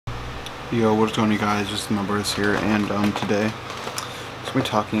Yo, what's going on, you guys? Just my brothers here, and today I'm gonna be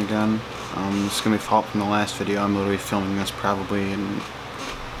talking again. This is gonna be a follow-up from the last video. I'm literally filming this probably in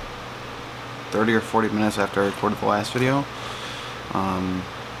 30 or 40 minutes after I recorded the last video. I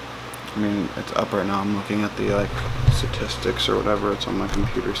mean, it's up right now. I'm looking at the statistics or whatever. It's on my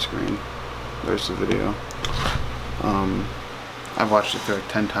computer screen. There's the video. I've watched it through like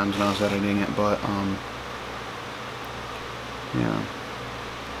 10 times when I was editing it, but yeah.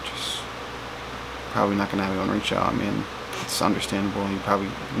 Probably not gonna have anyone reach out. I mean, it's understandable.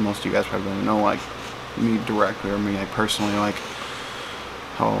 Most of you guys probably don't know like me directly or me personally, like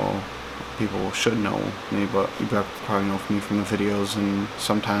how people should know me, but you probably know me from the videos. And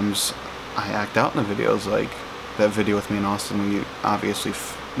sometimes I act out in the videos, like that video with me and Austin. We obviously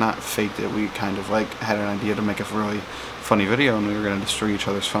not faked it. We kind of like had an idea to make a really funny video, and we were gonna destroy each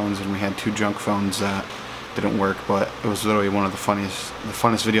other's phones. And we had two junk phones that didn't work, but it was literally one of the funnest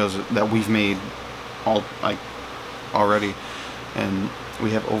videos that we've made already. And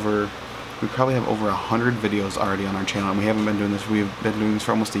we probably have over 100 videos already on our channel, and we haven't been doing this. We've been doing this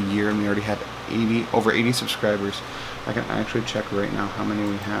for almost a year, and we already have over 80 subscribers. I can actually check right now how many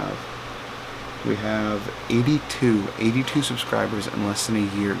we have. We have 82 subscribers in less than a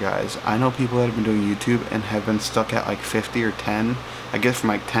year, guys. I know people that have been doing YouTube and have been stuck at like 50 or 10, I guess from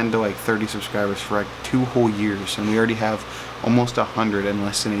like 10 to like 30 subscribers for like 2 whole years, and we already have almost 100 in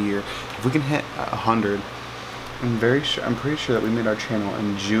less than a year. If we can hit 100, I'm pretty sure that we made our channel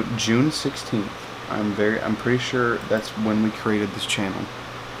in June 16th. I'm pretty sure that's when we created this channel.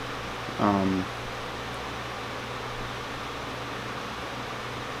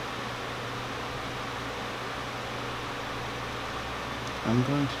 I'm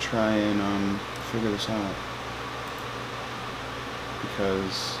going to try and figure this out,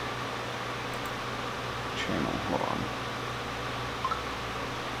 because channel, hold on.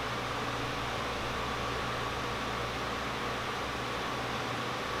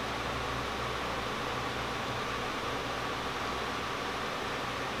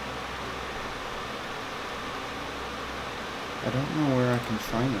 I don't know where I can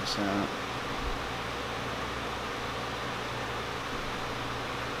find this at.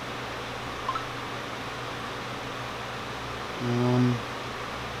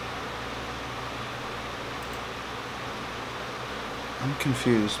 I'm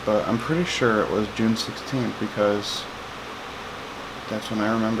confused, but I'm pretty sure it was June 16th, because that's when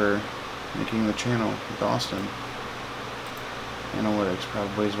I remember making the channel with Austin. Analytics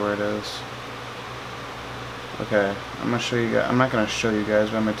probably is where it is. Okay, I'm gonna show you guys. I'm not gonna show you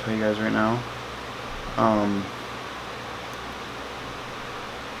guys, but I'm gonna tell you guys right now.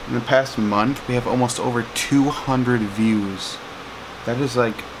 In the past month, we have almost over 200 views. That is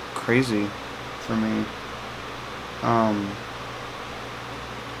like crazy for me.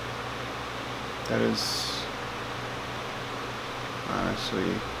 That is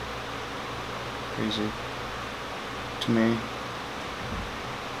honestly crazy to me.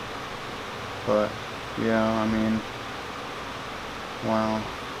 But yeah, I mean, wow.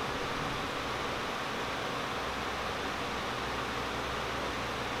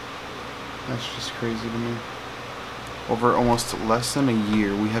 That's just crazy to me. Over almost less than a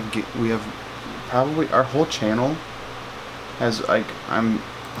year, we have probably our whole channel has like, I'm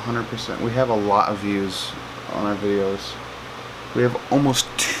 100%. We have a lot of views on our videos. We have almost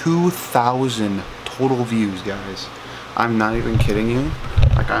 2,000 total views, guys. I'm not even kidding you.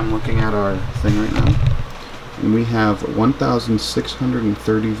 Like, I'm looking at our thing right now, and we have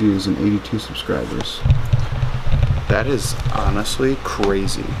 1,630 views and 82 subscribers. That is honestly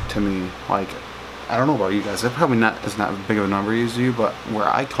crazy to me. Like, I don't know about you guys. That probably is not as big of a number as you, but where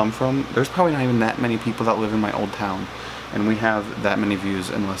I come from, there's probably not even that many people that live in my old town, and we have that many views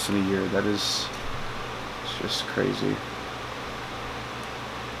in less than a year. It's just crazy.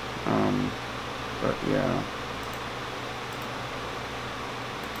 But yeah.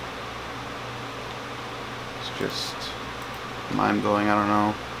 It's just mind-blowing. I don't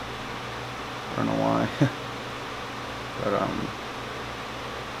know why. But I'm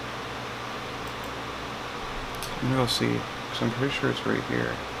gonna go see, because I'm pretty sure it's right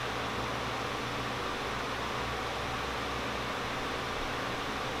here.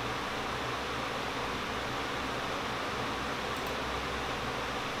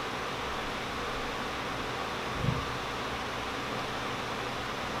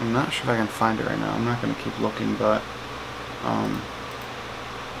 I'm not sure if I can find it right now. I'm not gonna keep looking, but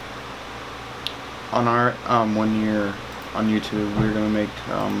on our 1 year on YouTube, we're gonna make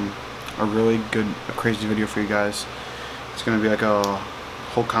a really good, crazy video for you guys. It's gonna be like a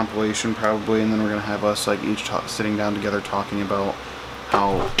whole compilation probably, and then we're gonna have us like each sitting down together talking about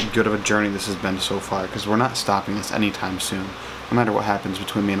how good of a journey this has been so far, because we're not stopping this anytime soon. No matter what happens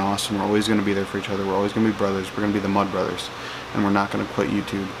between me and Austin, we're always going to be there for each other. We're always going to be brothers. We're going to be the Mud Brothers, and we're not going to quit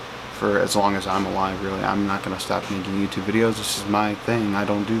YouTube for as long as I'm alive. Really, I'm not going to stop making YouTube videos. This is my thing. I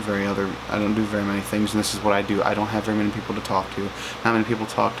don't do very many things, and this is what I do. I don't have very many people to talk to. Not many people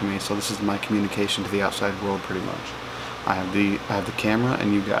talk to me, so this is my communication to the outside world, pretty much. I have the camera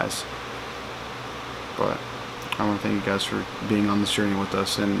and you guys. But I want to thank you guys for being on this journey with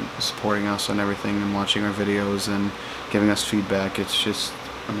us and supporting us and everything, and watching our videos and giving us feedback. It's just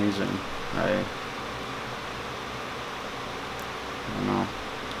amazing. I don't know.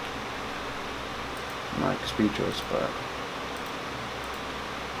 I'm like speechless, but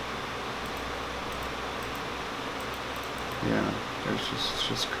yeah, it's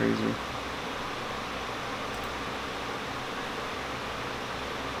just crazy.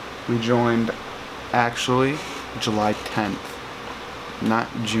 We joined actually July 10th, not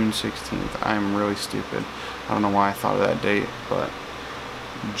June 16th. I am really stupid. I don't know why I thought of that date, but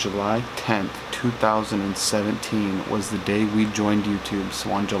July 10th, 2017 was the day we joined YouTube.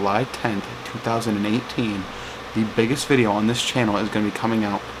 So on July 10th, 2018, the biggest video on this channel is going to be coming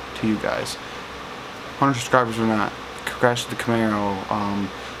out to you guys. 100 subscribers or not, Crash the Camaro,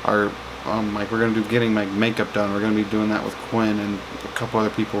 like we're going to do getting my makeup done. We're going to be doing that with Quinn and a couple other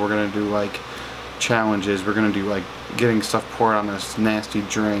people. We're going to do like challenges. We're going to do like getting stuff poured on us, nasty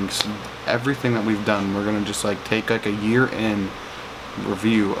drinks, everything that we've done. We're going to just like take like a year in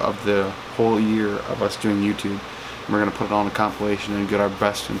review of the whole year of us doing YouTube. And we're going to put it on a compilation and get our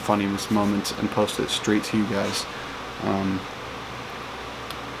best and funniest moments and post it straight to you guys.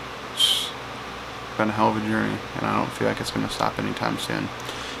 It's been a hell of a journey, and I don't feel like it's going to stop anytime soon.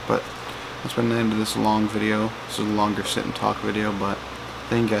 But that's been the end of this long video. This is a longer sit and talk video, but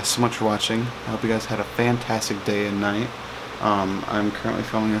thank you guys so much for watching. I hope you guys had a fantastic day and night. I'm currently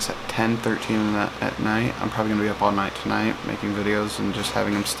filming this at 10:13 at night. I'm probably going to be up all night tonight making videos and just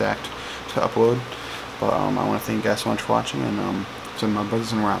having them stacked to upload. But I want to thank you guys so much for watching, and it's been Mud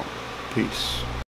Brothers, and we're out. Peace.